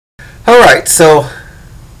Alright, so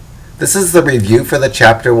this is the review for the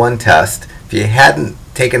Chapter 1 test. If you hadn't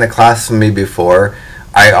taken a class from me before,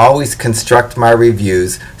 I always construct my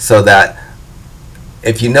reviews so that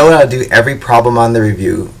if you know how to do every problem on the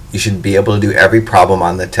review, you should be able to do every problem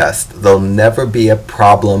on the test. There'll never be a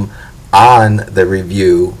problem on the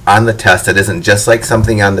review, on the test, that isn't just like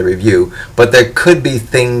something on the review, but there could be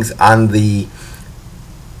things on the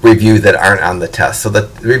review that aren't on the test. So the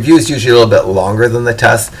review is usually a little bit longer than the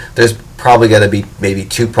test. There's probably going to be maybe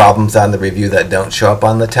 2 problems on the review that don't show up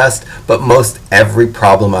on the test, but most every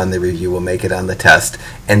problem on the review will make it on the test,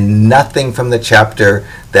 and nothing from the chapter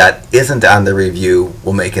that isn't on the review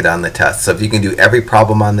will make it on the test. So if you can do every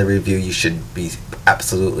problem on the review, you should be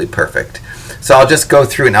absolutely perfect. So I'll just go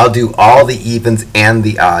through and I'll do all the evens and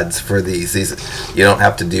the odds for these. You don't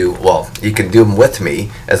have to do, well, you can do them with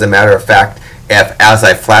me. As a matter of fact, if as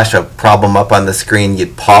I flash a problem up on the screen,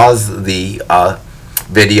 you'd pause the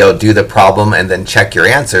video, do the problem, and then check your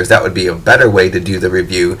answers. That would be a better way to do the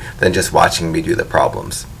review than just watching me do the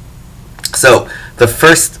problems. So the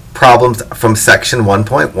first problem's from section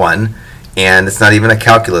 1.1, and it's not even a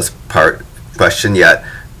calculus part question yet.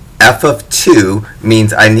 F of 2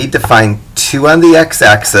 means I need to find 2 on the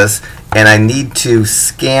x-axis, and I need to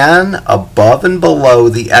scan above and below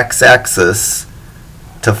the x-axis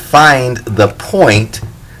to find the point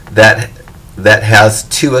that has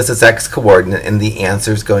 2 as its x-coordinate, and the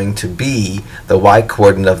answer is going to be the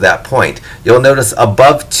y-coordinate of that point. You'll notice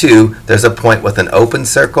above 2 there's a point with an open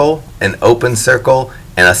circle, and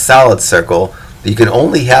a solid circle. You can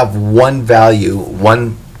only have one value,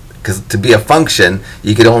 because to be a function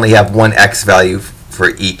you can only have one x value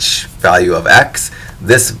for each value of x.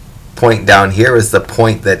 This point down here is the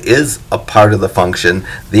point that is a part of the function.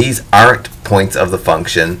 These aren't points of the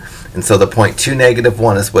function, and so the point 2,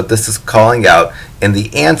 -1 is what this is calling out, and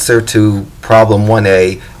the answer to problem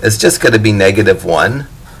 1a is just going to be -1.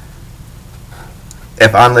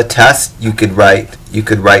 If on the test you could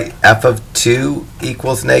write f of 2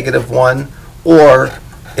 equals -1, or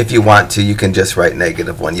if you want to, you can just write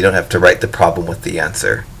 -1. You don't have to write the problem with the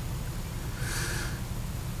answer.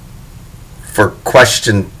 For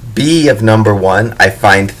question B of number 1, I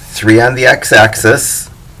find 3 on the x-axis.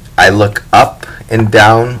 I look up and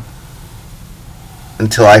down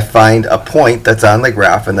until I find a point that's on the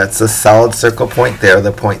graph, and that's the solid circle point there,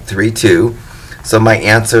 the point 3, 2. So my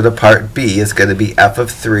answer to part B is going to be f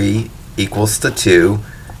of 3 equals to 2,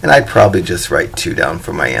 and I'd probably just write 2 down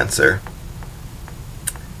for my answer.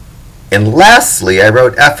 And lastly, I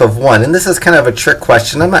wrote f of 1, and this is kind of a trick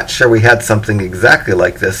question. I'm not sure we had something exactly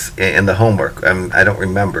like this in the homework. I don't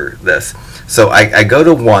remember this. So I go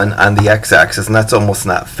to 1 on the x-axis, and that's almost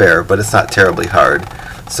not fair, but it's not terribly hard.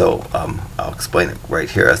 So I'll explain it right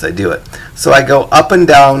here as I do it. So I go up and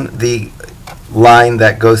down the line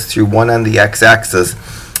that goes through 1 on the x-axis,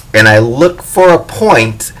 and I look for a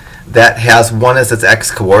point that has 1 as its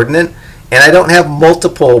x-coordinate. And I don't have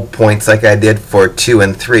multiple points like I did for 2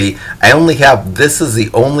 and 3. I only have, this is the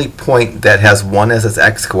only point that has 1 as its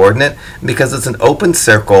x-coordinate. Because it's an open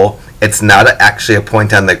circle, it's not actually a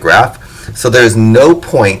point on the graph. So there's no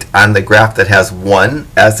point on the graph that has 1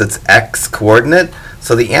 as its x-coordinate.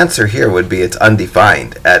 So the answer here would be it's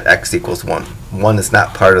undefined at x equals 1. 1 is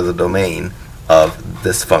not part of the domain of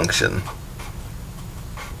this function.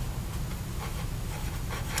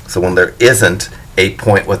 So when there isn't a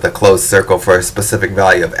point with a closed circle for a specific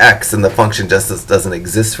value of x, and the function just doesn't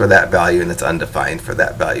exist for that value, and it's undefined for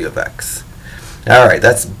that value of x. Alright,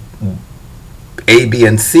 that's A, B,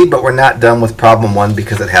 and C, but we're not done with problem 1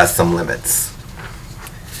 because it has some limits.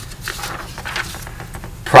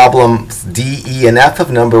 Problems D, E, and F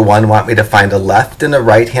of number 1 want me to find a left and a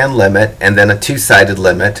right-hand limit, and then a two-sided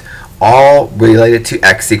limit, all related to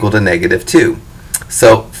x equal to -2.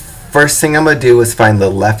 So first thing I'm going to do is find the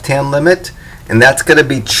left-hand limit, and that's going to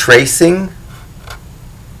be tracing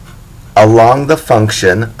along the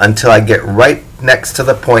function until I get right next to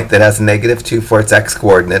the point that has -2 for its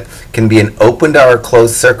x-coordinate. Can be an opened or a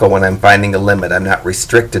closed circle when I'm finding a limit. I'm not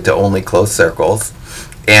restricted to only closed circles.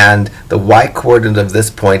 And the y-coordinate of this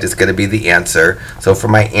point is going to be the answer. So for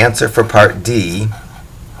my answer for part D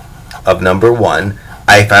of number 1,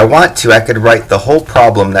 if I want to, I could write the whole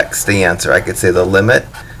problem next to the answer. I could say the limit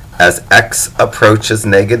as x approaches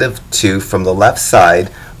 -2 from the left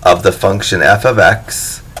side of the function f of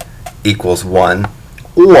x equals 1,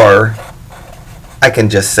 or I can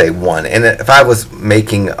just say 1. And if I was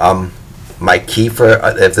making my key for,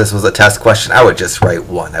 if this was a test question, I would just write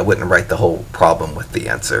 1. I wouldn't write the whole problem with the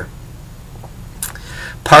answer.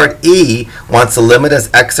 Part E wants the limit as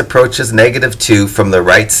x approaches -2 from the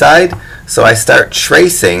right side, so I start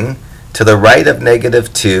tracing to the right of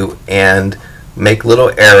 -2 and make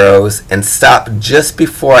little arrows and stop just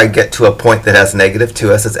before I get to a point that has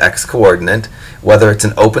 -2 as its x-coordinate. Whether it's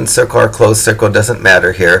an open circle or closed circle doesn't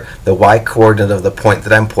matter here. The y-coordinate of the point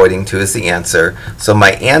that I'm pointing to is the answer. So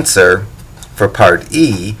my answer for part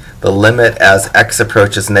E, the limit as x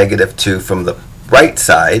approaches -2 from the right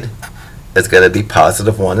side, is going to be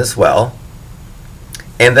 +1 as well.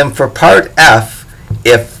 And then for part F,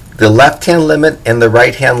 if the left-hand limit and the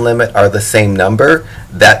right-hand limit are the same number,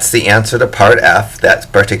 that's the answer to part F,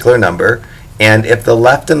 that particular number. And if the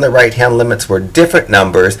left and the right-hand limits were different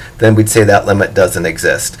numbers, then we'd say that limit doesn't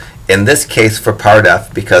exist. In this case for part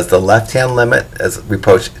F, because the left-hand limit, as we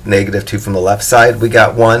approach -2 from the left side, we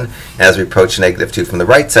got 1. As we approach -2 from the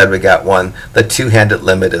right side, we got 1. The two-handed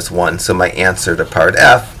limit is 1. So my answer to part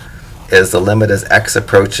F is the limit as x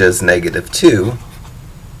approaches -2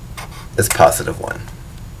 is +1.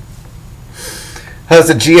 There's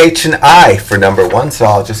a G, H, and I for number 1, so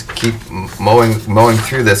I'll just keep mowing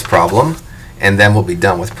through this problem, and then we'll be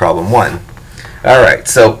done with problem 1. All right,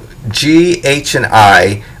 so G, H, and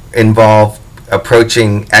I involve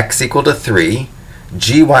approaching x equal to 3.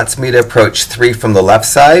 G wants me to approach 3 from the left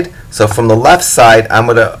side, so from the left side,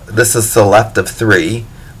 this is the left of 3.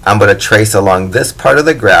 I'm going to trace along this part of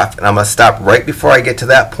the graph, and I'm going to stop right before I get to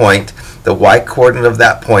that point. The y-coordinate of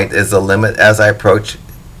that point is the limit as I approach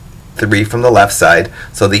 3 from the left side.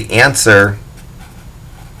 So the answer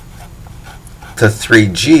to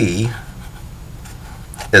 3G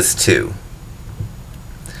is 2.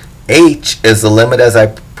 H is the limit as I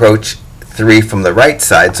approach 3 from the right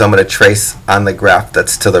side. So I'm going to trace on the graph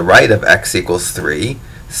that's to the right of x equals 3.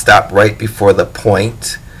 Stop right before the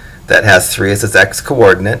point that has 3 as its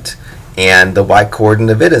x-coordinate. And the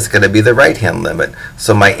y-coordinate of it is going to be the right-hand limit.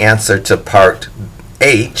 So my answer to part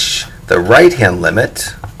H, the right-hand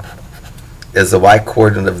limit, is the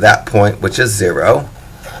y-coordinate of that point, which is 0.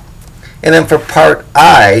 And then for part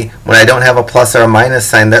I, when I don't have a plus or a minus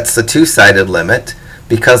sign, that's the two-sided limit.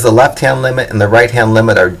 Because the left-hand limit and the right-hand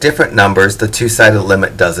limit are different numbers, the two-sided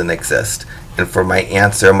limit doesn't exist. And for my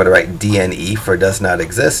answer, I'm going to write DNE for does not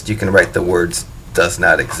exist. You can write the words does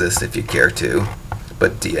not exist if you care to,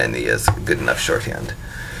 but DNE is good enough shorthand.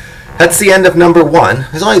 That's the end of number 1.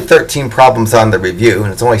 There's only 13 problems on the review,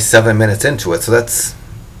 and it's only 7 minutes into it, so that's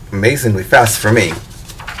amazingly fast for me.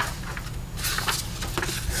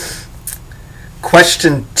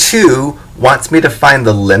 Question 2 wants me to find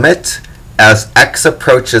the limit as x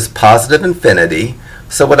approaches positive infinity.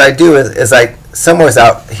 So what I do is somewhere's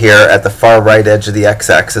out here at the far right edge of the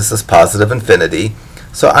x-axis is positive infinity.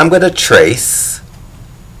 So I'm going to trace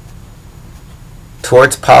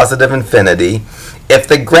towards positive infinity. If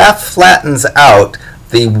the graph flattens out,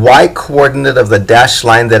 the y-coordinate of the dashed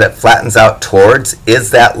line that it flattens out towards is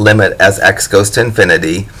that limit as x goes to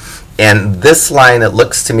infinity. And this line, it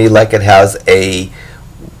looks to me like it has a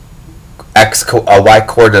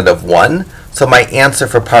y-coordinate of 1. So my answer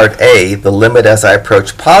for part A, the limit as I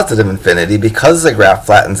approach positive infinity, because the graph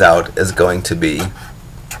flattens out, is going to be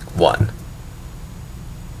 1.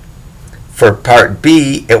 For part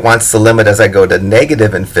B, it wants the limit as I go to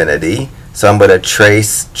negative infinity. So I'm going to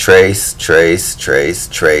trace, trace, trace, trace,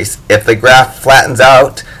 trace. If the graph flattens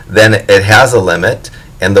out, then it has a limit.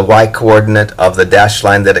 And the y-coordinate of the dashed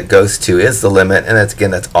line that it goes to is the limit. And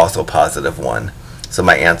again, it's also positive 1. So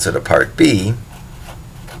my answer to part B,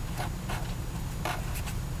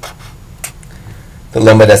 the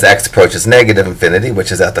limit as x approaches negative infinity,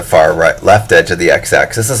 which is at the far right, left edge of the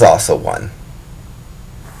x-axis, is also 1.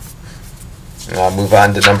 And I'll move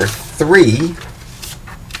on to number 3.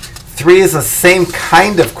 3 is the same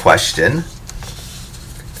kind of question.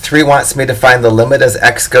 3 wants me to find the limit as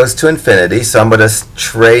x goes to infinity, so I'm going to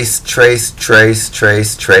trace, trace, trace,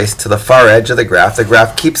 trace, trace to the far edge of the graph. The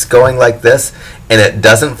graph keeps going like this, and it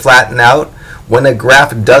doesn't flatten out. When a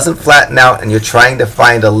graph doesn't flatten out and you're trying to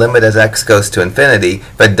find a limit as x goes to infinity,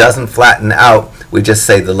 if it doesn't flatten out, we just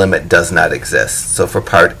say the limit does not exist. So for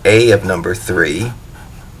part A of number 3,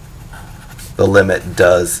 the limit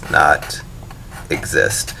does not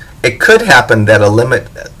exist. It could happen that a limit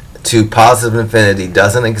to positive infinity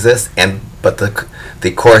doesn't exist, but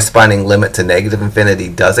the corresponding limit to negative infinity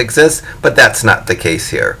does exist, but that's not the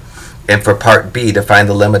case here. And for part B, to find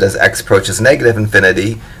the limit as x approaches negative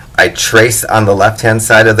infinity, I trace on the left-hand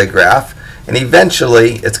side of the graph, and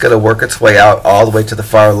eventually it's going to work its way out all the way to the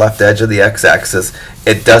far left edge of the x-axis.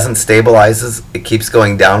 It doesn't stabilize, it keeps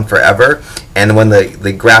going down forever, and when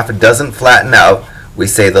the graph doesn't flatten out, we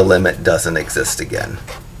say the limit doesn't exist again.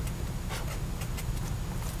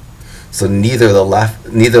 So neither the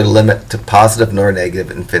limit to positive nor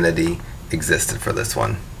negative infinity existed for this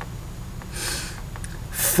one.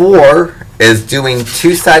 4 is doing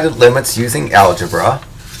two-sided limits using algebra.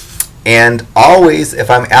 And always, if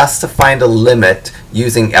I'm asked to find a limit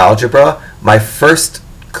using algebra, my first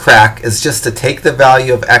crack is just to take the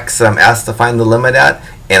value of x that I'm asked to find the limit at,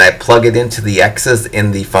 and I plug it into the x's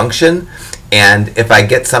in the function. And if I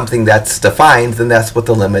get something that's defined, then that's what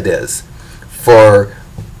the limit is. For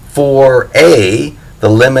 4a, the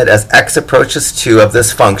limit as x approaches 2 of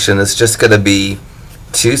this function is just going to be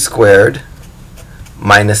 2 squared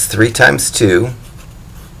minus 3 times 2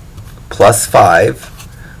 plus 5,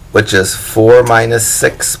 which is 4 minus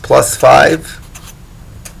 6 plus 5.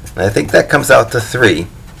 And I think that comes out to 3.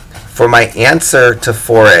 For my answer to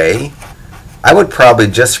 4a, I would probably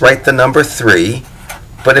just write the number 3.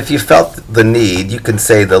 But if you felt the need, you can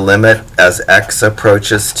say the limit as x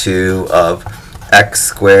approaches 2 of x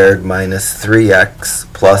squared minus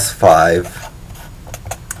 3x plus 5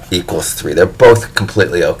 equals 3. They're both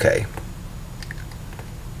completely okay.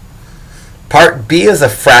 Part B is a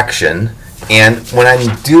fraction, and when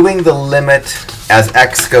I'm doing the limit as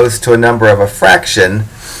x goes to a number of a fraction,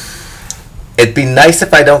 it'd be nice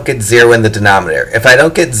if I don't get 0 in the denominator. If I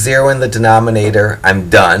don't get 0 in the denominator, I'm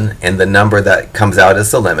done, and the number that comes out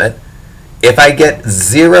is the limit. If I get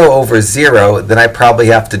 0 over 0, then I probably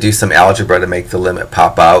have to do some algebra to make the limit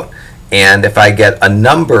pop out. And if I get a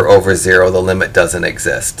number over 0, the limit doesn't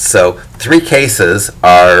exist. So 3 cases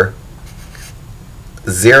are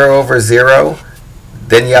 0 over 0,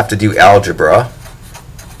 then you have to do algebra,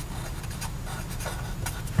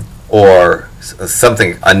 or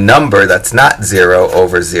something, a number that's not 0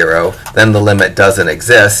 over 0, then the limit doesn't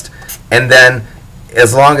exist. And then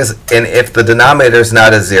as long as, and if the denominator is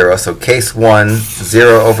not a 0, so case 1,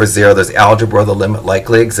 0 over 0, there's algebra, the limit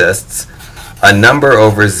likely exists. A number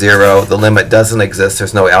over 0, the limit doesn't exist,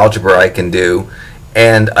 there's no algebra I can do.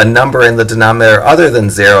 And a number in the denominator other than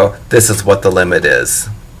 0, this is what the limit is.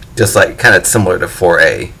 Just like kind of similar to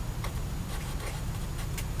 4a.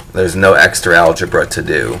 There's no extra algebra to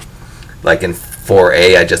do. Like in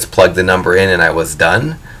 4a, I just plugged the number in and I was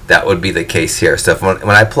done. That would be the case here. So if when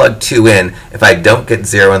I plug 2 in, if I don't get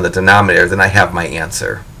 0 in the denominator, then I have my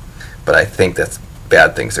answer. But I think that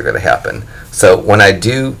bad things are going to happen. So when I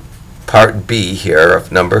do part B here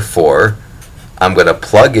of number 4, I'm going to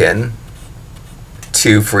plug in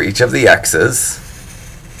 2 for each of the x's.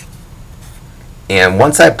 And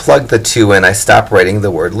once I plug the 2 in, I stop writing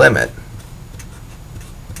the word limit.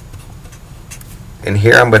 And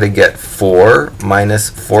here I'm going to get 4 minus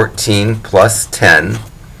 14 plus 10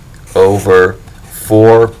 over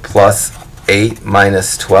 4 plus 8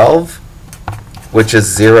 minus 12, which is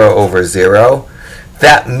 0 over 0.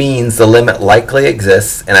 That means the limit likely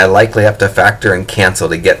exists, and I likely have to factor and cancel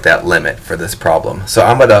to get that limit for this problem. So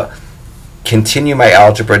I'm going to continue my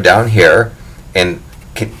algebra down here and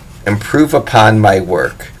improve upon my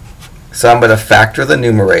work. So I'm going to factor the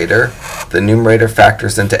numerator. The numerator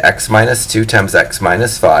factors into x minus 2 times x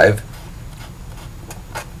minus 5.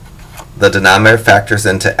 The denominator factors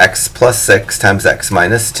into x plus 6 times x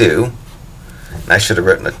minus 2. And I should have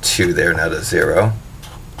written a 2 there, not a 0.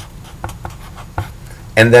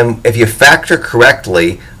 And then if you factor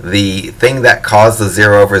correctly, the thing that caused the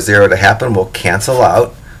 0 over 0 to happen will cancel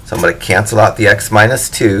out. So I'm going to cancel out the x minus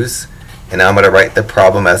 2's. And now I'm going to write the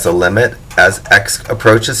problem as a limit as x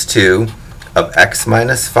approaches 2 of x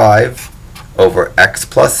minus 5 over x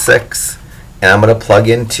plus 6. And I'm going to plug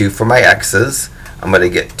in 2 for my x's. I'm going to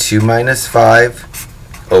get 2 minus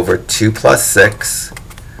 5 over 2 plus 6,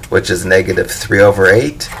 which is negative 3 over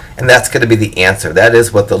 8. And that's going to be the answer. That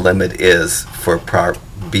is what the limit is for part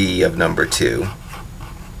B of number 2.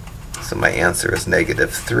 So my answer is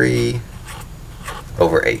negative 3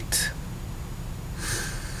 over 8.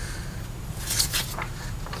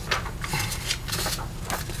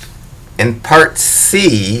 In part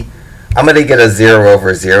C, I'm going to get a 0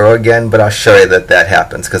 over 0 again, but I'll show you that that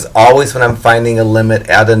happens, because always when I'm finding a limit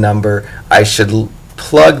at a number, I should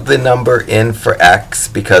plug the number in for x,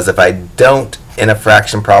 because if I don't, in a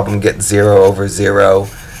fraction problem, get 0 over 0,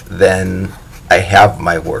 then I have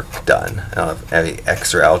my work done. I don't have any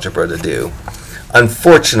extra algebra to do.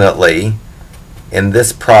 Unfortunately, in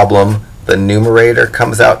this problem, the numerator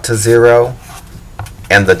comes out to 0,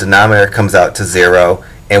 and the denominator comes out to 0.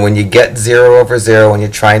 And when you get 0 over 0, when you're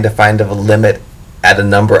trying to find a limit at a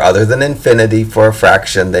number other than infinity for a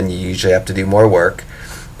fraction, then you usually have to do more work.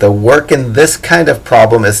 The work in this kind of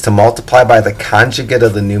problem is to multiply by the conjugate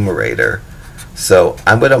of the numerator. So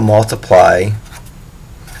I'm going to multiply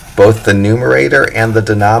both the numerator and the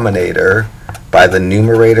denominator by the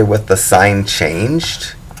numerator with the sign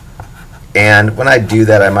changed. And when I do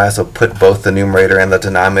that, I might as well put both the numerator and the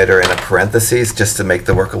denominator in a parentheses just to make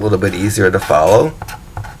the work a little bit easier to follow.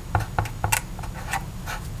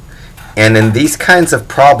 And in these kinds of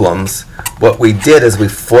problems, what we did is we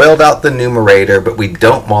FOILed out the numerator, but we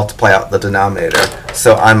don't multiply out the denominator.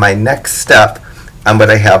 So on my next step, I'm going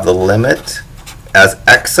to have the limit as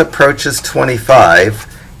x approaches 25,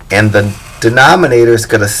 and the denominator is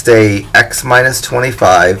going to stay x minus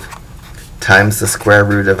 25 times the square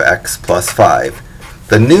root of x plus 5.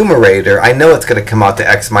 The numerator, I know it's going to come out to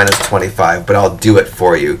x minus 25, but I'll do it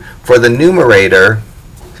for you. For the numerator,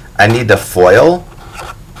 I need to FOIL.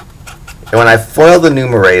 And when I FOIL the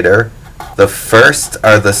numerator, the first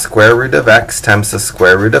are the square root of x times the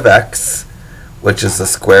square root of x, which is the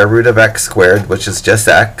square root of x squared, which is just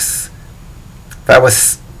x. If I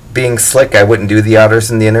was being slick, I wouldn't do the outers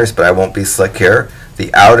and the inners, but I won't be slick here.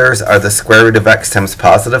 The outers are the square root of x times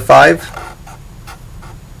positive 5.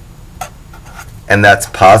 And that's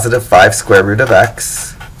positive 5 square root of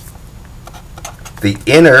x. The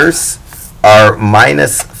inners are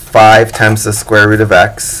minus 5 times the square root of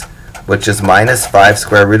x, which is minus 5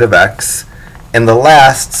 square root of x. And the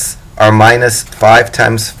lasts are minus 5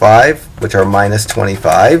 times 5, which are minus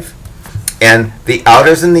 25. And the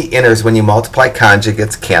outers and the inners, when you multiply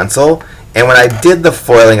conjugates, cancel. And when I did the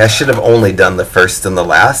FOILing, I should have only done the first and the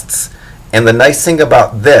lasts. And the nice thing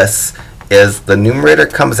about this is the numerator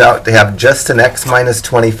comes out to have just an x minus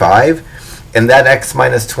 25, and that x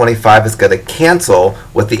minus 25 is going to cancel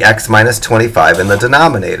with the x minus 25 in the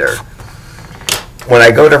denominator. When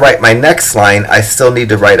I go to write my next line, I still need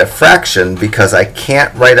to write a fraction because I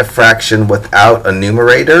can't write a fraction without a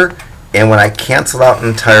numerator, and when I cancel out an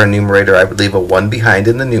entire numerator, I would leave a 1 behind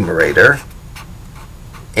in the numerator.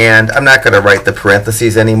 And I'm not going to write the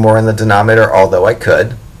parentheses anymore in the denominator, although I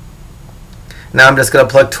could. Now I'm just going to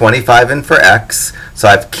plug 25 in for x, so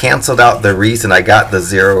I've canceled out the reason I got the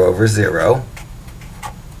 0 over 0.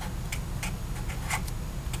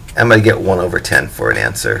 I'm going to get 1 over 10 for an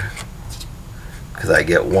answer, because I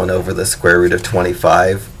get 1 over the square root of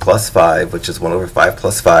 25 plus 5, which is 1 over 5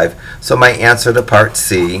 plus 5. So my answer to part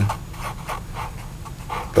C,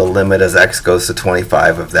 the limit as x goes to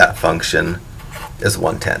 25 of that function, is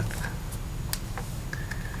 1/10.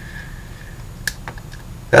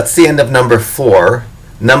 That's the end of number 4.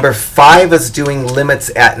 Number 5 is doing limits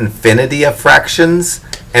at infinity of fractions.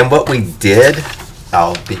 And what we did,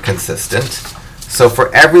 I'll be consistent. So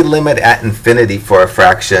for every limit at infinity for a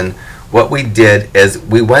fraction, what we did is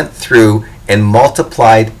we went through and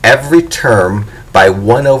multiplied every term by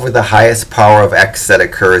 1 over the highest power of x that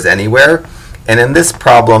occurs anywhere. And in this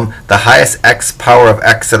problem, the highest x power of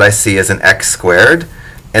x that I see is an x squared.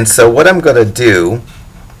 And so what I'm going to do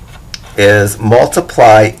is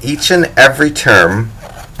multiply each and every term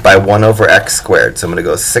by 1 over x squared. So I'm going to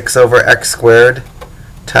go 6 over x squared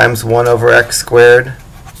times 1 over x squared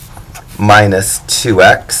minus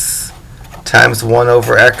 2x times 1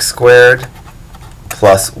 over x squared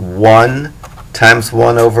plus 1 times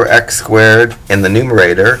 1 over x squared in the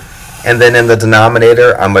numerator. And then in the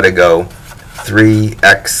denominator, I'm going to go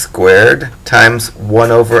 3x squared times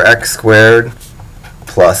 1 over x squared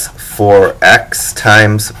plus 4x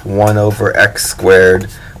times 1 over x squared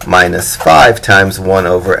minus 5 times 1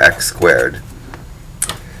 over x squared.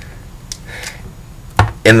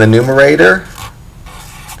 In the numerator,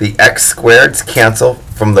 the x squareds cancel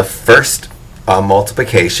from the first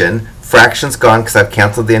multiplication. Fraction's gone because I've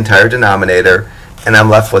canceled the entire denominator, and I'm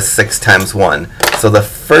left with 6 times 1. So the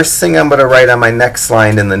first thing I'm going to write on my next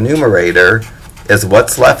line in the numerator is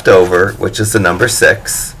what's left over, which is the number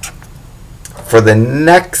 6. For the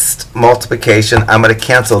next multiplication, I'm going to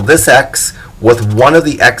cancel this x with one of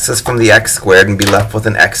the x's from the x squared and be left with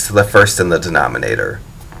an x to the first in the denominator.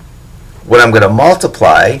 What I'm going to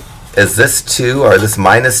multiply is this 2, or this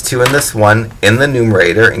minus 2 and this 1 in the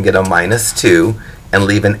numerator, and get a minus 2 and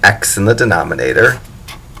leave an x in the denominator.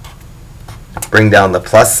 Bring down the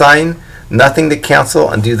plus sign, nothing to cancel,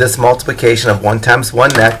 and do this multiplication of 1 times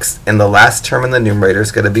 1 next, and the last term in the numerator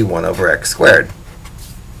is going to be 1 over x squared.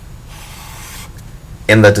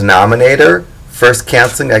 In the denominator, first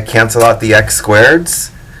canceling, I cancel out the x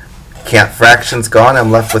squareds. Fraction's gone,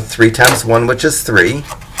 I'm left with 3 times 1, which is 3.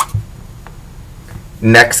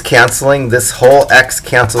 Next canceling, this whole x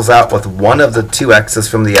cancels out with one of the 2 x's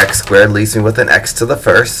from the x squared, leaves me with an x to the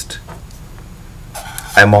first.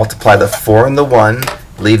 I multiply the 4 and the 1,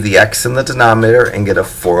 leave the x in the denominator, and get a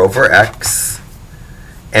 4 over x.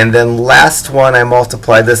 And then last one, I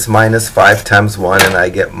multiply this minus 5 times 1, and I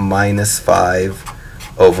get minus 5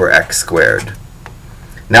 over x squared.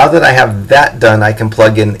 Now that I have that done, I can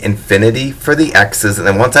plug in infinity for the x's, and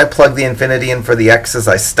then once I plug the infinity in for the x's,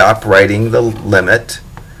 I stop writing the limit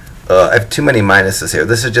I have too many minuses here.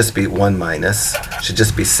 This should just be 1 minus. Should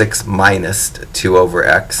just be 6 minus 2 over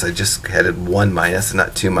x. I just added 1 minus,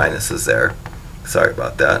 not 2 minuses there. Sorry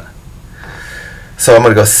about that. So I'm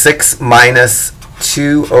going to go 6 minus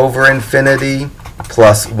 2 over infinity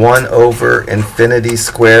plus 1 over infinity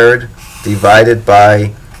squared divided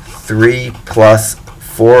by 3 plus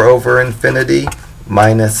 4 over infinity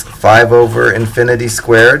minus 5 over infinity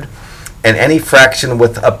squared. And any fraction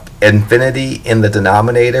with a infinity in the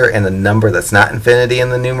denominator and a number that's not infinity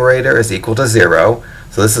in the numerator is equal to 0.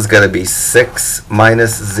 So this is going to be 6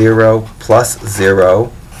 minus 0 plus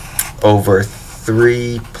 0 over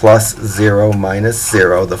 3 plus 0 minus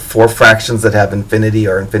 0. The 4 fractions that have infinity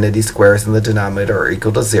or infinity squares in the denominator are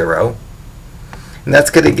equal to 0. And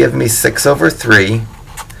that's going to give me 6 over 3.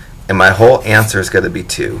 And my whole answer is going to be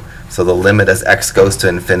 2. So the limit as x goes to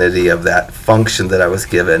infinity of that function that I was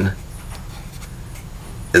given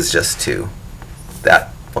is just 2.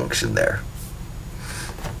 That function there.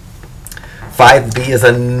 5b is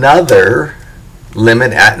another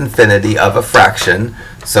limit at infinity of a fraction.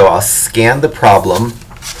 So I'll scan the problem,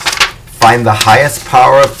 find the highest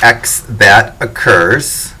power of x that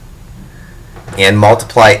occurs, and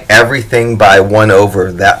multiply everything by 1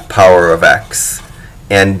 over that power of x.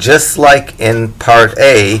 And just like in part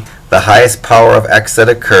A, the highest power of x that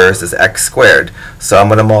occurs is x squared. So I'm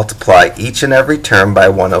going to multiply each and every term by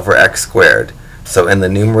 1 over x squared. So in the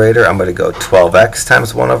numerator, I'm going to go 12x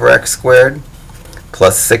times 1 over x squared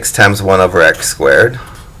plus 6 times 1 over x squared.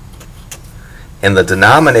 In the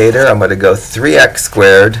denominator, I'm going to go 3x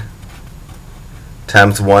squared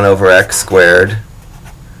times 1 over x squared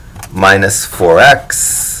minus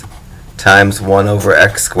 4x times 1 over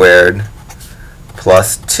x squared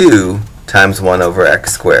plus 2 times 1 over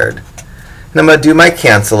x squared. And I'm going to do my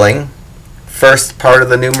canceling. First part of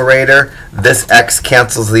the numerator, this x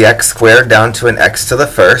cancels the x squared down to an x to the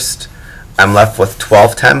first. I'm left with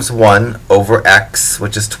 12 times 1 over x,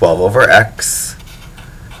 which is 12 over x.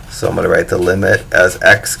 So I'm going to write the limit as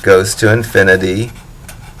x goes to infinity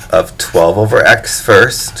of 12 over x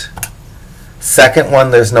first. Second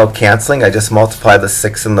one, there's no canceling. I just multiply the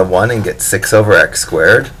 6 and the 1 and get 6 over x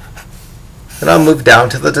squared. Then I'll move down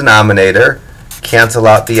to the denominator, cancel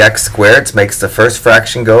out the x squareds, makes the first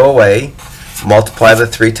fraction go away, multiply the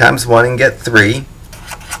 3 times 1 and get 3.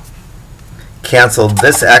 Cancel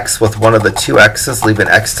this x with one of the two x's, leave an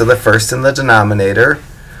x to the first in the denominator,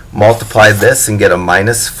 multiply this and get a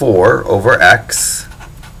minus 4 over x.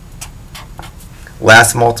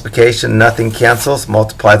 Last multiplication, nothing cancels,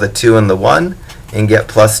 multiply the 2 and the 1 and get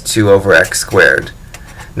plus 2 over x squared.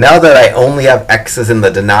 Now that I only have x's in the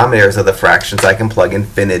denominators of the fractions, I can plug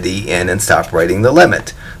infinity in and stop writing the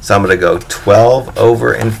limit. So I'm going to go 12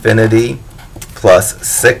 over infinity plus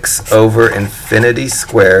 6 over infinity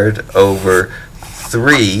squared over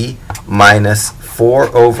 3 minus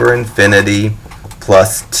 4 over infinity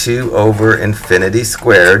plus 2 over infinity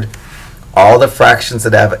squared. All the fractions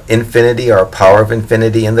that have infinity or a power of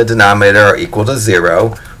infinity in the denominator are equal to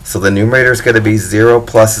 0. So the numerator is going to be 0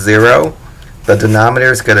 plus 0. The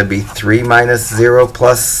denominator is going to be 3 minus 0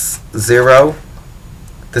 plus 0.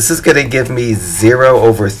 This is going to give me 0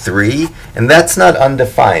 over 3, and that's not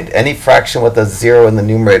undefined. Any fraction with a 0 in the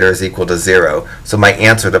numerator is equal to 0. So my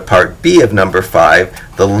answer to part B of number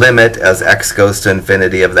 5, the limit as x goes to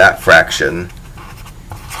infinity of that fraction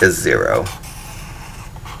is 0.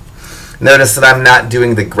 Notice that I'm not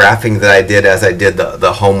doing the graphing that I did as I did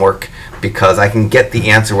the homework, because I can get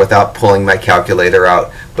the answer without pulling my calculator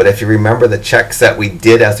out. But if you remember the checks that we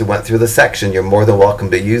did as we went through the section, you're more than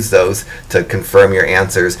welcome to use those to confirm your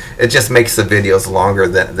answers. It just makes the videos longer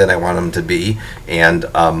than I want them to be. And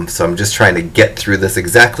so I'm just trying to get through this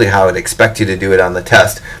exactly how I'd expect you to do it on the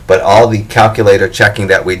test. But all the calculator checking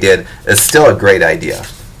that we did is still a great idea.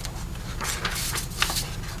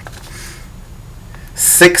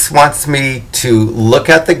 6 wants me to look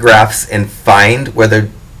at the graphs and find where there are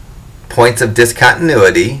points of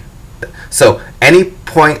discontinuity. So any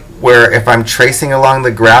point where if I'm tracing along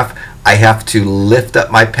the graph, I have to lift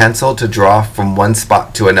up my pencil to draw from one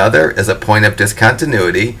spot to another is a point of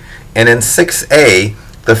discontinuity. And in 6a,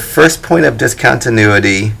 the first point of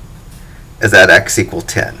discontinuity is at x equal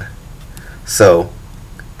 10. So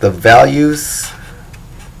the values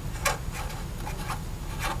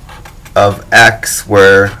of x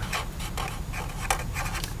where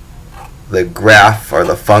the graph or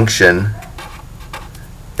the function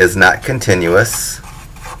is not continuous.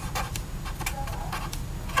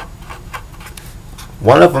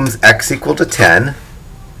 One of them is x equal to 10.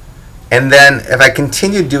 And then if I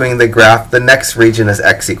continue doing the graph, the next region is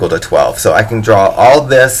x equal to 12. So I can draw all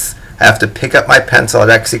this. I have to pick up my pencil at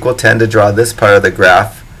x equal 10 to draw this part of the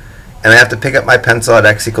graph. and I have to pick up my pencil at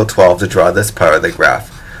x equals 12 to draw this part of the graph.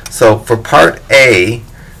 So for part A,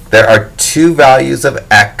 there are two values of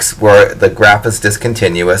x where the graph is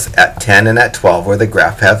discontinuous, at 10 and at 12, where the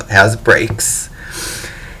graph has breaks.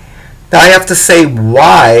 Now I have to say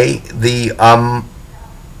why the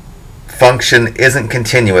function isn't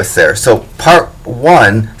continuous there. So part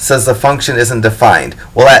 1 says the function isn't defined.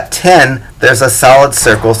 Well, at 10, there's a solid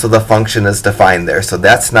circle, so the function is defined there. So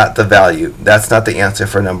that's not the value. That's not the answer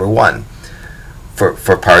for number 1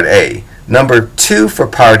 for part A. Number 2 for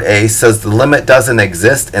part A says the limit doesn't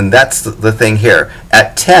exist, and that's the thing here.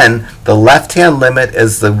 At 10, the left-hand limit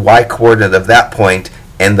is the y-coordinate of that point,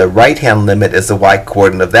 and the right-hand limit is the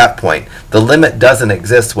y-coordinate of that point. The limit doesn't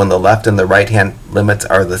exist when the left and the right-hand limits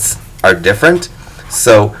are different.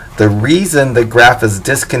 So the reason the graph is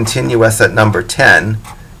discontinuous at number 10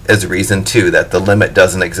 is reason 2, that the limit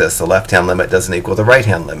doesn't exist. The left-hand limit doesn't equal the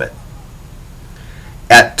right-hand limit.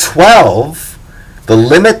 At 12, the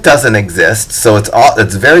limit doesn't exist, so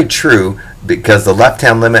it's very true because the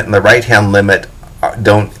left-hand limit and the right-hand limit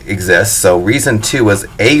don't exist. So reason 2 is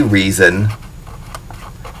a reason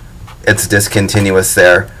it's discontinuous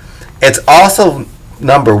there. It's also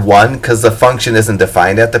number 1 because the function isn't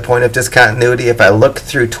defined at the point of discontinuity. If I look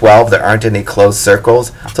through 12, there aren't any closed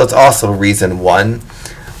circles, so it's also reason 1.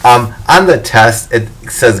 On the test, it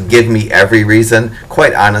says give me every reason.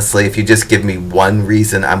 Quite honestly, if you just give me one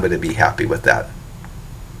reason, I'm going to be happy with that.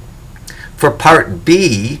 For part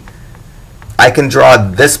B, I can draw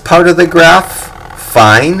this part of the graph,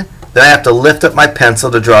 fine. Then I have to lift up my pencil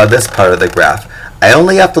to draw this part of the graph. I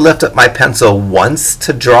only have to lift up my pencil once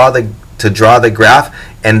to draw the graph,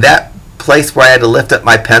 and that place where I had to lift up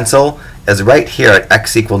my pencil is right here at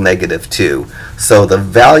x equal negative 2. So the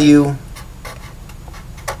value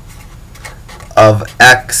of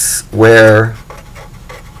x where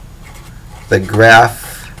the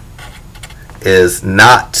graph is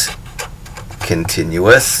not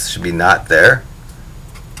continuous, should be not there,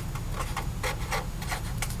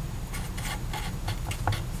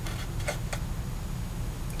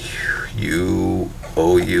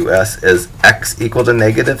 U-O-U-S, is x equal to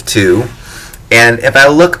negative 2. And if I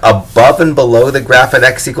look above and below the graph at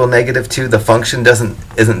x equal negative 2, the function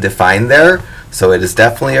isn't defined there, so it is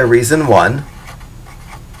definitely a reason 1.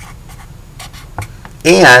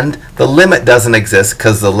 And the limit doesn't exist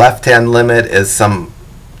because the left-hand limit is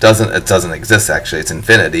it doesn't exist actually, it's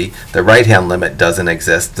infinity. The right-hand limit doesn't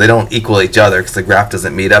exist. They don't equal each other because the graph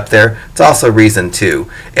doesn't meet up there. It's also reason 2.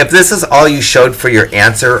 If this is all you showed for your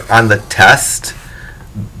answer on the test,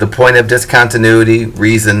 the point of discontinuity,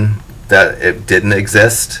 reason that it didn't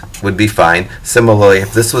exist, would be fine. Similarly,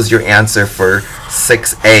 if this was your answer for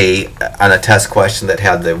 6A on a test question that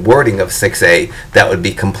had the wording of 6A, that would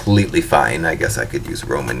be completely fine. I guess I could use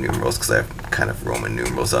Roman numerals because I have kind of Roman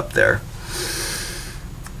numerals up there.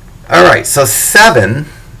 All right, so 7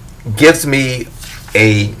 gives me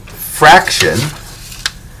a fraction,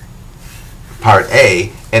 part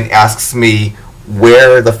A, and asks me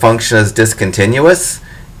where the function is discontinuous.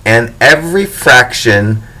 And every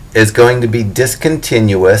fraction is going to be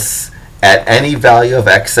discontinuous at any value of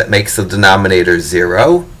x that makes the denominator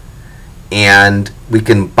 0. And we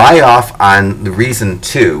can buy off on the reason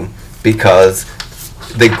 2 because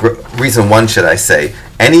reason 1, should I say,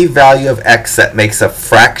 any value of x that makes a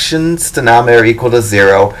fraction's denominator equal to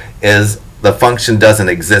 0 is the function doesn't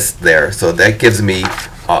exist there. So that gives me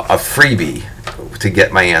a freebie to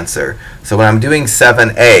get my answer. So when I'm doing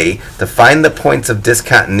 7a, to find the points of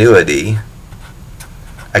discontinuity,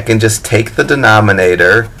 I can just take the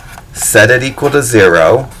denominator, set it equal to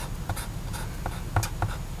 0,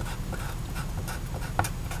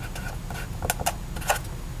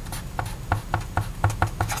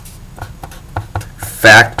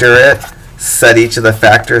 factor it, set each of the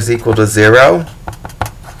factors equal to 0,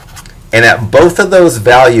 and at both of those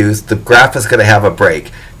values the graph is going to have a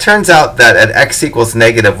break. Turns out that at x equals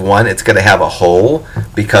negative 1 it's going to have a hole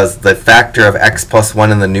because the factor of x plus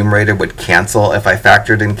 1 in the numerator would cancel if I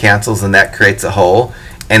factored in cancels, and that creates a hole.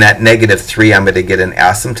 And at negative 3 I'm going to get an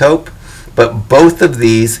asymptote. But both of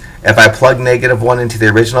these, if I plug negative 1 into the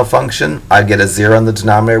original function, I get a 0 in the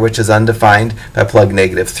denominator, which is undefined. If I plug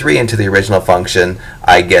negative 3 into the original function,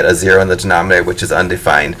 I get a 0 in the denominator, which is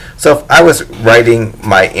undefined. So if I was writing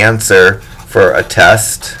my answer for a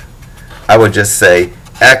test, I would just say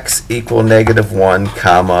x equal negative 1,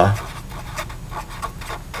 comma,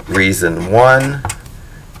 reason 1,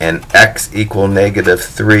 and x equal negative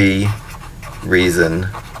 3, reason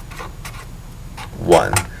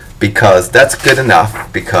 1. Because that's good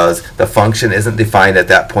enough, because the function isn't defined at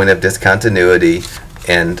that point of discontinuity,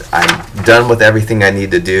 and I'm done with everything I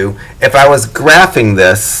need to do. If I was graphing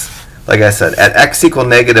this like I said, at x equal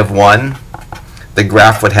 -1, the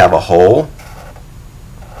graph would have a hole.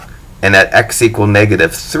 And at x equal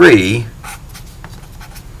 -3,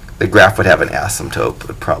 the graph would have an asymptote. It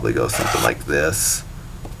would probably go something like this.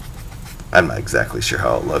 I'm not exactly sure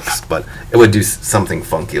how it looks, but it would do something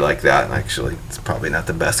funky like that. And actually, it's probably not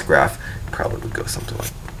the best graph. It probably would go something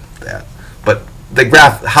like that. But the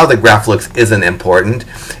graph, how the graph looks isn't important.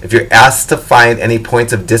 If you're asked to find any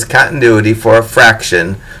points of discontinuity for a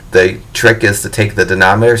fraction, the trick is to take the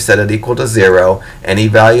denominator, set it equal to 0. Any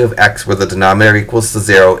value of x where the denominator equals to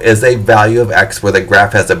 0 is a value of x where the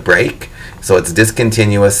graph has a break. So it's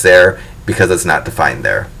discontinuous there because it's not defined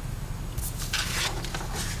there.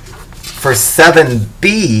 For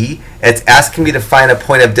 7b, it's asking me to find a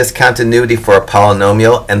point of discontinuity for a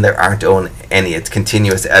polynomial, and there aren't any. It's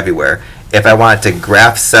continuous everywhere. If I wanted to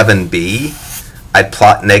graph 7b, I'd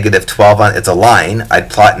plot -12 on, it's a line, I'd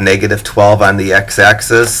plot -12 on the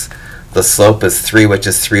x-axis. The slope is 3, which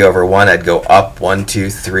is 3 over 1. I'd go up 1,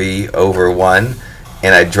 2, 3 over 1,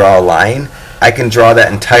 and I'd draw a line. I can draw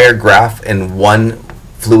that entire graph in one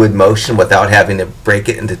fluid motion without having to break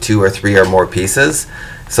it into 2 or 3 or more pieces.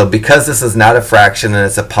 So because this is not a fraction and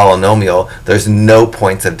it's a polynomial, there's no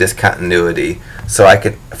points of discontinuity. So I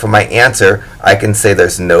could, for my answer, I can say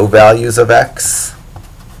there's no values of x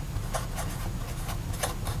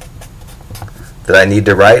that I need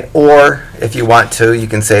to write. Or if you want to, you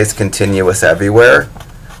can say it's continuous everywhere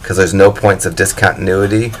because there's no points of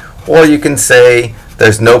discontinuity. Or you can say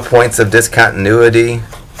there's no points of discontinuity.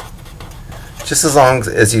 Just as long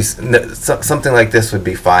as you, something like this would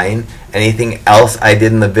be fine. Anything else I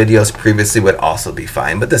did in the videos previously would also be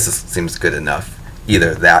fine, but this seems good enough.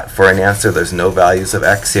 Either that for an answer, there's no values of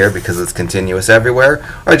x here because it's continuous everywhere,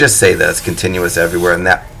 or just say that it's continuous everywhere, and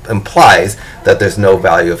that implies that there's no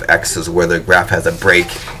value of x's where the graph has a break,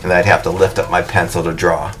 and I'd have to lift up my pencil to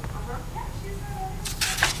draw.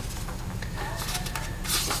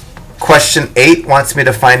 Question 8 wants me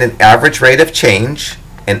to find an average rate of change.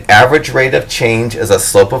 An average rate of change is a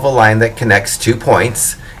slope of a line that connects 2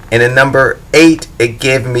 points. And in number 8, it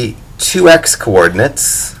gave me 2 x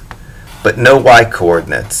coordinates, but no y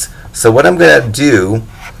coordinates. So what I'm going to do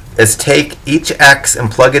is take each x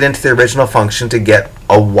and plug it into the original function to get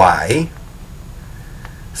a y.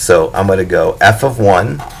 So I'm going to go f of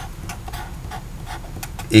 1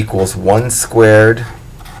 equals 1 squared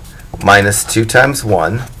minus 2 times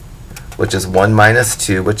 1, which is 1 minus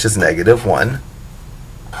 2, which is -1.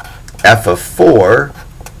 F of 4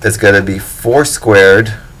 is going to be 4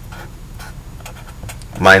 squared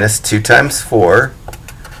minus 2 times 4,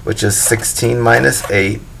 which is 16 minus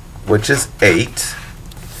 8, which is 8.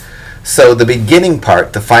 So the beginning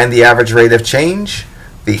part, to find the average rate of change,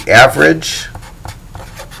 the average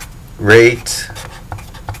rate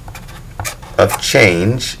of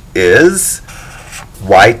change is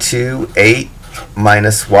y2, 8,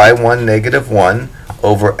 minus y1, -1,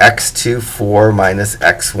 over x2, 4, minus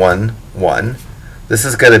x1, 1. This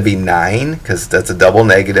is going to be 9, because that's a double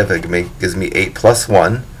negative. It gives me 8 plus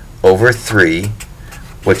 1 over 3,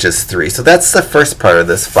 which is 3. So that's the first part of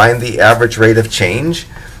this, find the average rate of change.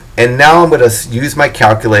 And now I'm going to use my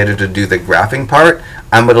calculator to do the graphing part.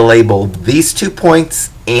 I'm going to label these 2 points,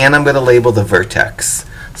 and I'm going to label the vertex.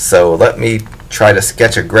 So let me try to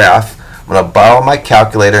sketch a graph. I'm going to borrow my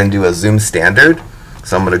calculator and do a zoom standard.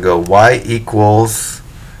 So I'm going to go y equals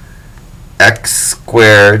x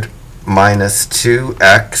squared minus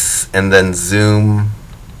 2x, and then zoom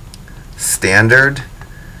standard.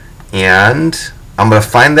 And I'm going to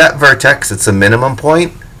find that vertex. It's a minimum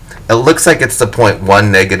point. It looks like it's the point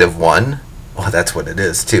 1, -1. Oh, that's what it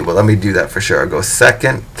is too. But let me do that for sure. I'll go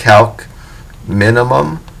second, calc,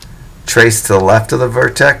 minimum, trace to the left of the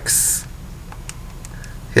vertex,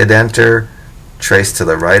 hit enter, trace to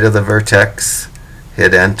the right of the vertex,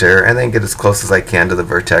 hit enter, and then get as close as I can to the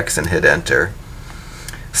vertex and hit enter.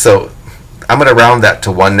 So I'm going to round that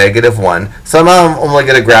to 1, -1. So I'm only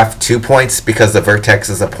going to graph 2 points because the vertex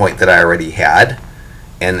is a point that I already had.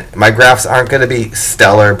 And my graphs aren't going to be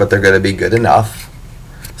stellar, but they're going to be good enough.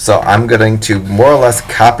 So I'm going to more or less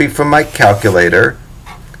copy from my calculator.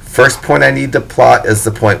 First point I need to plot is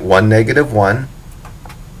the point 1, -1.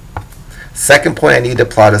 Second point I need to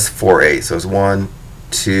plot is 4, 8. So it's 1,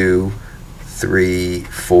 2, 3,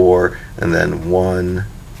 4, and then 1,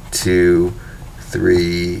 2,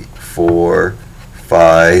 3, 4,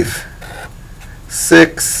 5,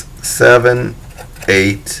 6, 7,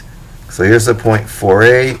 8. So here's the point 4,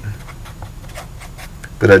 8.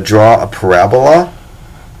 I'm going to draw a parabola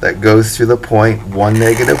that goes through the point 1,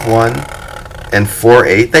 -1 and 4,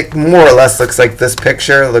 8. That more or less looks like this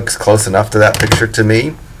picture. It looks close enough to that picture to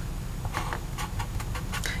me.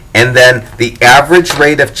 And then the average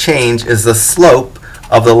rate of change is the slope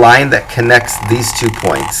of the line that connects these 2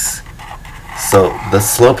 points. So the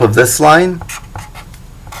slope of this line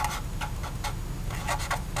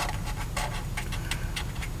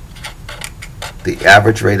the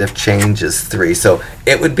average rate of change is 3. So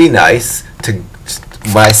it would be nice to,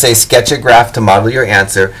 when I say sketch a graph to model your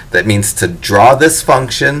answer, that means to draw this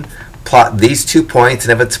function, plot these 2 points,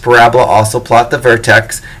 and if it's parabola, also plot the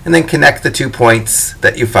vertex, and then connect the 2 points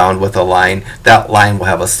that you found with a line. That line will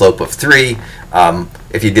have a slope of 3.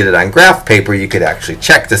 If you did it on graph paper, you could actually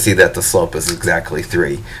check to see that the slope is exactly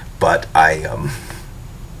 3. But I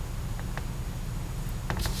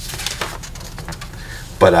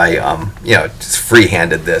just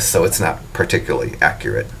free-handed this, so it's not particularly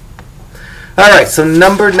accurate. All right, so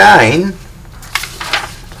number 9.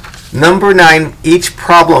 Number 9, each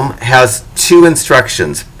problem has 2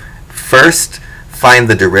 instructions. First, find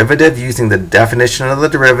the derivative using the definition of the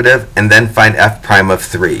derivative, and then find f prime of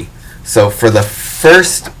 3. So for the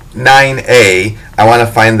first 9a, I want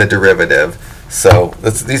to find the derivative. So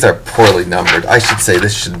these are poorly numbered. I should say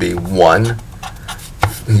this should be 1.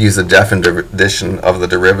 Use the definition of the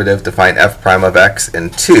derivative to find f prime of x,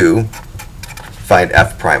 and 2, find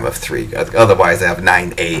f prime of 3. Otherwise, I have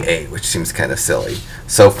 9aa, which seems kind of silly.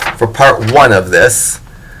 So for part 1 of this,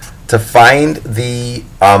 to find the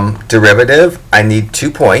derivative, I need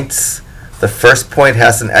 2 points. The first point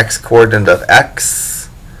has an x-coordinate of x,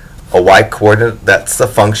 a y-coordinate, that's the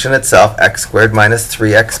function itself, x squared minus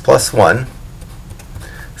 3x plus 1.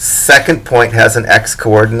 Second point has an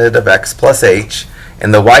x-coordinate of x plus h,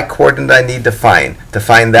 and the y-coordinate I need to find. To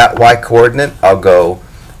find that y-coordinate, I'll go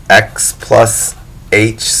x plus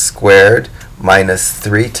h squared minus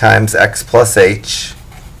 3 times x plus h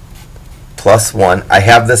plus 1. I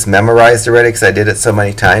have this memorized already because I did it so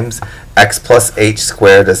many times. X plus h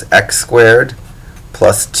squared is x squared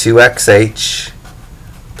plus 2xh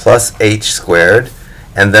plus h squared.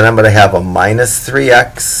 And then I'm going to have a minus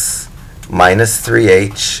 3x minus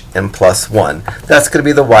 3h and plus 1. That's going to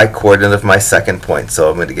be the y-coordinate of my second point. So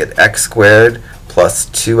I'm going to get x squared plus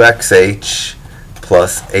 2xh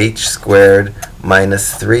plus h squared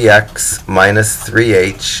minus 3x minus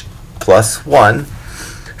 3h plus 1.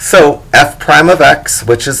 So f prime of x,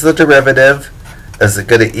 which is the derivative, is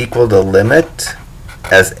going to equal the limit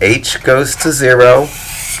as h goes to 0.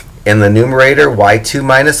 In the numerator, y2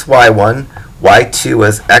 minus y1. y2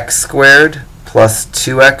 is x squared plus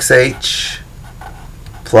 2xh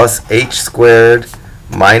plus h squared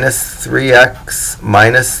minus 3x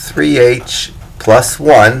minus 3h plus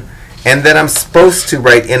 1. And then I'm supposed to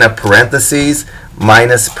write in a parentheses,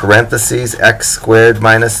 minus parentheses x squared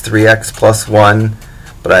minus 3x plus 1.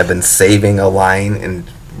 But I've been saving a line and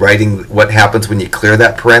writing what happens when you clear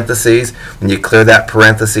that parentheses. When you clear that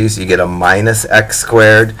parentheses, you get a minus x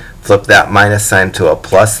squared. Flip that minus sign to a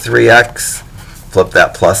plus 3x. Flip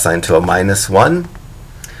that plus sign to a minus 1.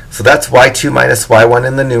 So that's y2 minus y1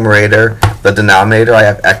 in the numerator. The denominator, I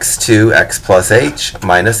have x2, x plus h,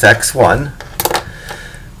 minus x1.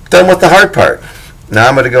 Done with the hard part. Now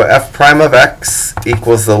I'm going to go f prime of x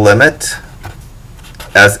equals the limit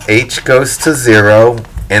as h goes to 0.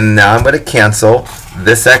 And now I'm going to cancel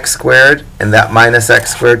this x squared and that minus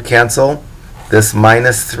x squared cancel. This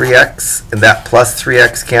minus 3x and that plus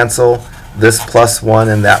 3x cancel. This plus 1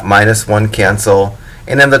 and that minus 1 cancel.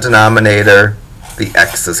 And in the denominator, the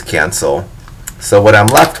x's cancel. So what I'm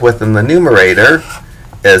left with in the numerator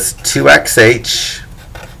is 2xh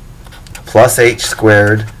plus h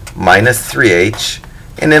squared minus 3h.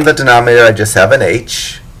 And in the denominator, I just have an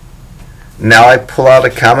h. Now I pull out a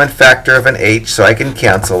common factor of an h so I can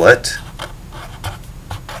cancel it.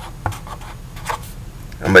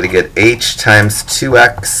 I'm going to get h times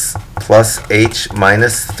 2x plus h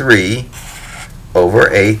minus 3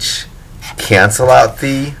 over h. Cancel out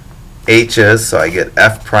the h's, so I get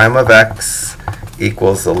f prime of x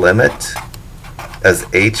equals the limit as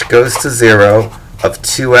h goes to 0 of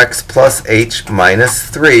 2x plus h minus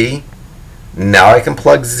 3. Now I can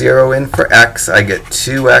plug 0 in for x. I get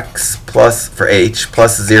 2x plus, for h,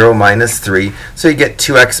 plus 0 minus 3. So you get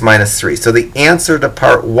 2x minus 3. So the answer to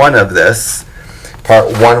part 1 of this,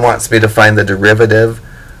 part 1 wants me to find the derivative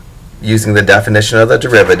using the definition of the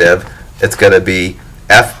derivative. It's going to be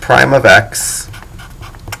f prime of x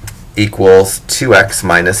equals 2x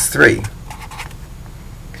minus 3.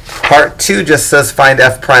 Part 2 just says find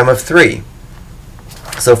f prime of 3.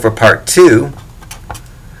 So for part 2,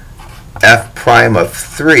 f prime of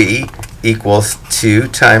 3 equals 2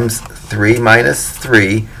 times 3 minus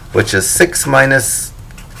 3, which is 6 minus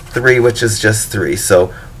 3, which is just 3.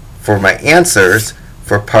 So for my answers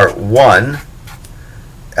for part 1,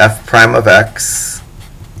 f prime of x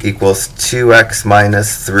equals 2x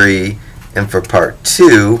minus 3. And for part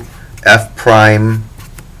 2, f prime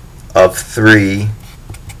of 3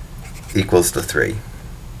 equals to 3.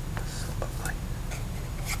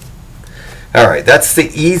 All right, that's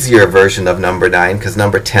the easier version of number 9 because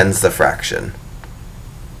number 10's the fraction.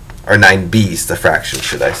 Or 9b's the fraction,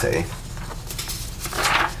 should I say.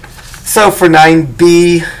 So for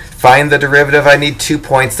 9b, find the derivative. I need 2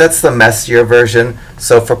 points. That's the messier version.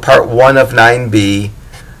 So for part 1 of 9b,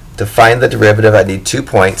 to find the derivative, I need 2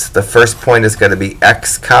 points. The first point is going to be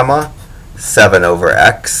x comma 7 over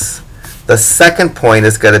x. The second point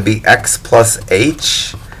is going to be x plus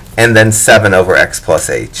h, and then 7 over x plus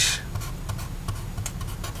h.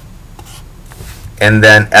 And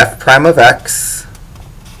then f prime of x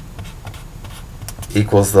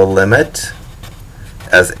equals the limit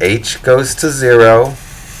as h goes to 0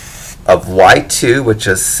 of y2, which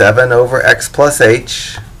is 7 over x plus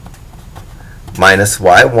h, minus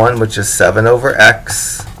y1, which is 7 over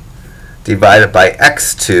x, divided by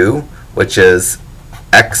x2, which is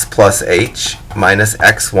x plus h, minus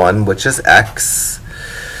x1, which is x.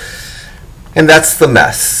 And that's the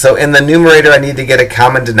mess. So in the numerator, I need to get a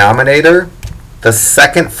common denominator. The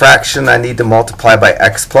second fraction, I need to multiply by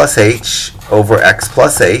x plus h over x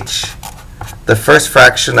plus h. The first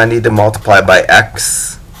fraction, I need to multiply by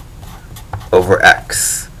x over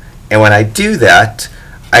x. And when I do that,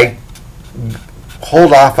 I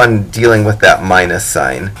hold off on dealing with that minus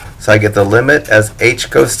sign. So I get the limit as h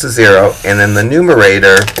goes to 0. And in the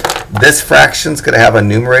numerator, this fraction is going to have a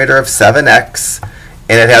numerator of 7x.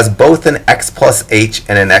 And it has both an x plus h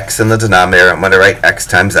and an x in the denominator. I'm going to write x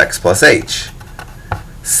times x plus h.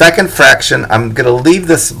 Second fraction, I'm going to leave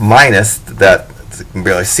this minus that you can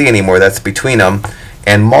barely see anymore, that's between them,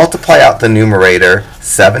 and multiply out the numerator.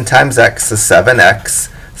 7 times x is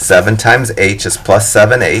 7x, 7 times h is plus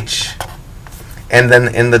 7h, and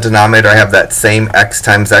then in the denominator I have that same x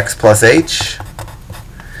times x plus h,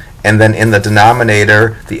 and then in the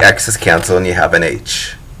denominator the x's cancel and you have an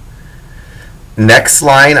h. Next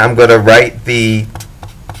line, I'm going to write the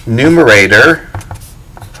numerator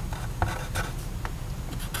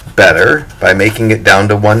better by making it down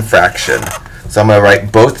to one fraction. So I'm going to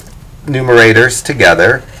write both numerators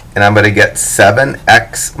together, and I'm going to get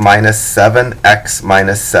 7x minus 7x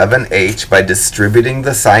minus 7h by distributing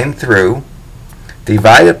the sign through,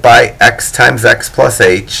 divided by x times x plus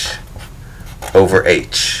h over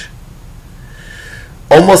h.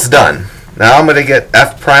 Almost done. Now I'm going to get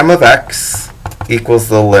f prime of x equals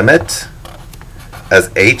the limit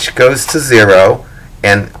as h goes to 0,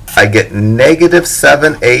 and I get negative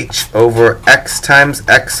 7h over x times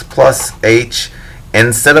x plus h.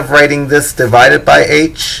 Instead of writing this divided by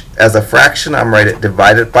h as a fraction, I'm writing it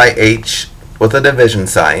divided by h with a division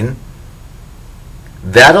sign.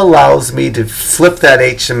 That allows me to flip that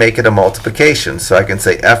h and make it a multiplication. So I can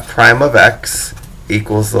say f prime of x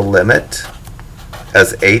equals the limit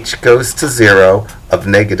as h goes to 0 of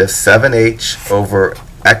negative 7h over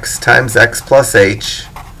x times x plus h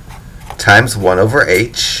times 1 over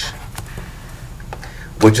h,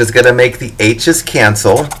 which is going to make the h's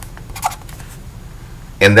cancel,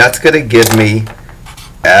 and that's going to give me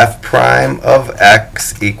f prime of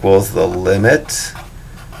x equals the limit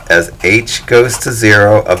as h goes to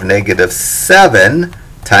 0 of negative 7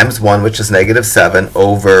 times 1, which is negative 7,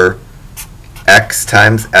 over x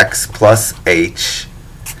times x plus h.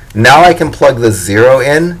 Now I can plug the 0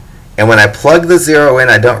 in, and when I plug the 0 in,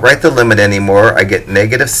 I don't write the limit anymore. I get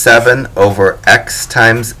negative 7 over x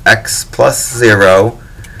times x plus 0,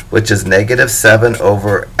 which is negative 7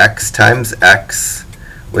 over x times x,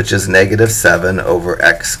 which is negative 7 over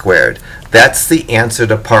x squared. That's the answer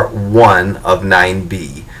to part 1 of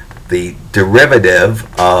 9b. The derivative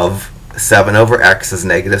of 7 over x is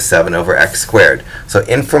negative 7 over x squared. So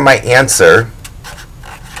in for my answer,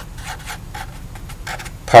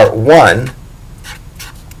 part 1,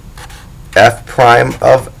 f prime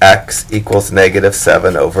of x equals negative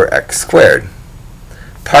 7 over x squared.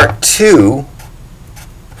 Part 2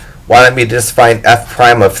 wanted me to just find f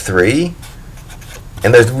prime of 3,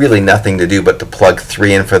 and there's really nothing to do but to plug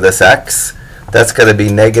 3 in for this x. That's going to be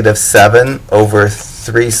negative 7 over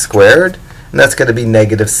 3 squared, and that's going to be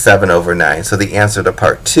negative 7 over 9. So the answer to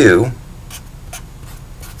part 2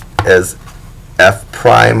 is f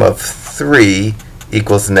prime of 3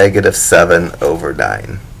 equals negative 7 over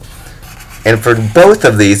 9. And for both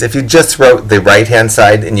of these, if you just wrote the right-hand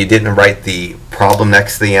side and you didn't write the problem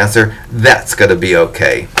next to the answer, that's going to be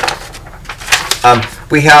okay.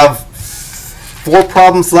 We have 4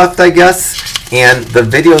 problems left, I guess, and the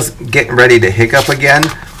video's getting ready to hiccup again.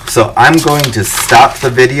 So I'm going to stop the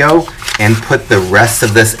video and put the rest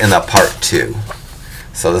of this in a part 2.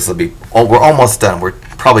 So this will be, we're almost done. We're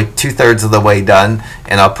probably 2/3 of the way done,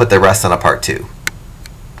 and I'll put the rest on a part 2.